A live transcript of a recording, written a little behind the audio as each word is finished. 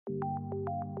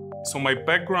So my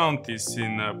background is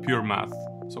in pure math,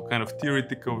 so kind of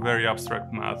theoretical, very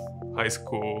abstract math. High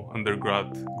school,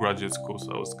 undergrad, graduate school,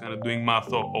 so I was kind of doing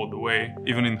math all the way.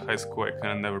 Even in high school, I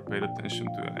kind of never paid attention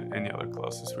to any other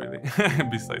classes really,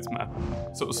 besides math.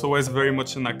 So as very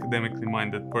much an academically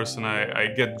minded person, I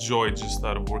get joy just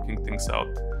out of working things out.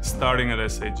 Starting at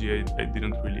SIG, I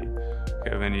didn't really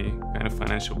have any kind of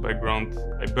financial background.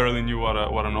 I barely knew what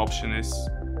an option is,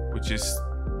 which is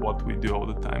what we do all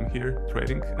the time here,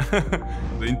 trading.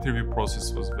 The interview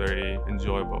process was very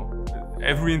enjoyable.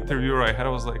 Every interviewer I had, I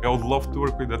was like, I would love to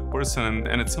work with that person.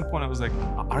 And at some point I was like,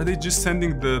 are they just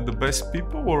sending the best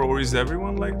people, or is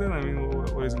everyone like that? I mean,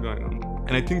 what is going on?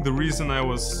 And I think the reason I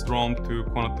was drawn to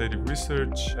quantitative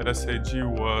research at SIG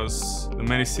was the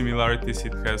many similarities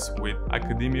it has with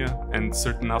academia and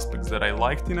certain aspects that I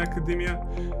liked in academia.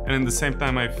 And at the same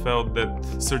time, I felt that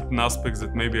certain aspects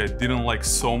that maybe I didn't like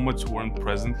so much weren't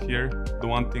present here. The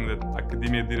one thing that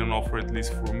academia didn't offer, at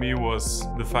least for me, was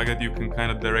the fact that you can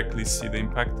kind of directly see the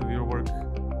impact of your work.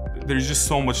 There's just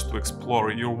so much to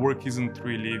explore. Your work isn't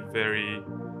really very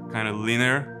kind of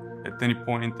linear. At any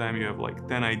point in time, you have like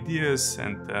 10 ideas,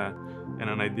 and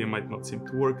an idea might not seem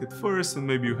to work at first, and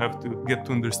maybe you have to get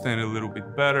to understand it a little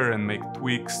bit better and make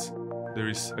tweaks. There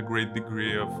is a great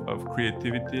degree of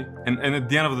creativity. And at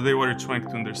the end of the day, what you're trying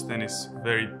to understand is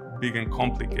very big and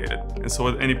complicated. And so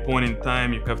at any point in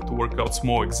time, you have to work out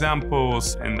small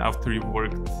examples, and after you've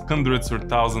worked hundreds or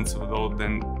thousands of those,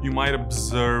 then you might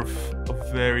observe a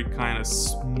very kind of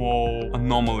small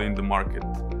anomaly in the market.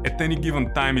 At any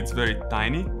given time, it's very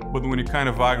tiny, but when you kind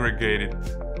of aggregate it,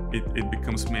 it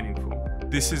becomes meaningful.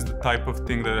 This is the type of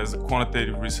thing that as a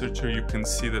quantitative researcher, you can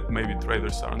see that maybe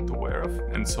traders aren't aware of.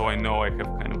 And so I know I have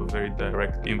kind of a very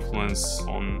direct influence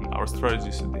on our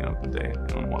strategies at the end of the day,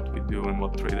 and on what we do and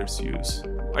what traders use.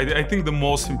 I think the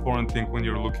most important thing when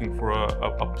you're looking for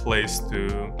a place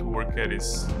to work at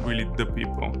is really the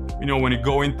people. You know, when you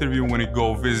go interview, when you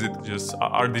go visit, just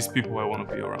are these people I want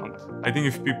to be around? I think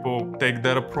if people take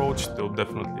that approach, they'll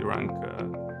definitely rank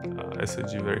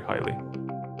SIG very highly.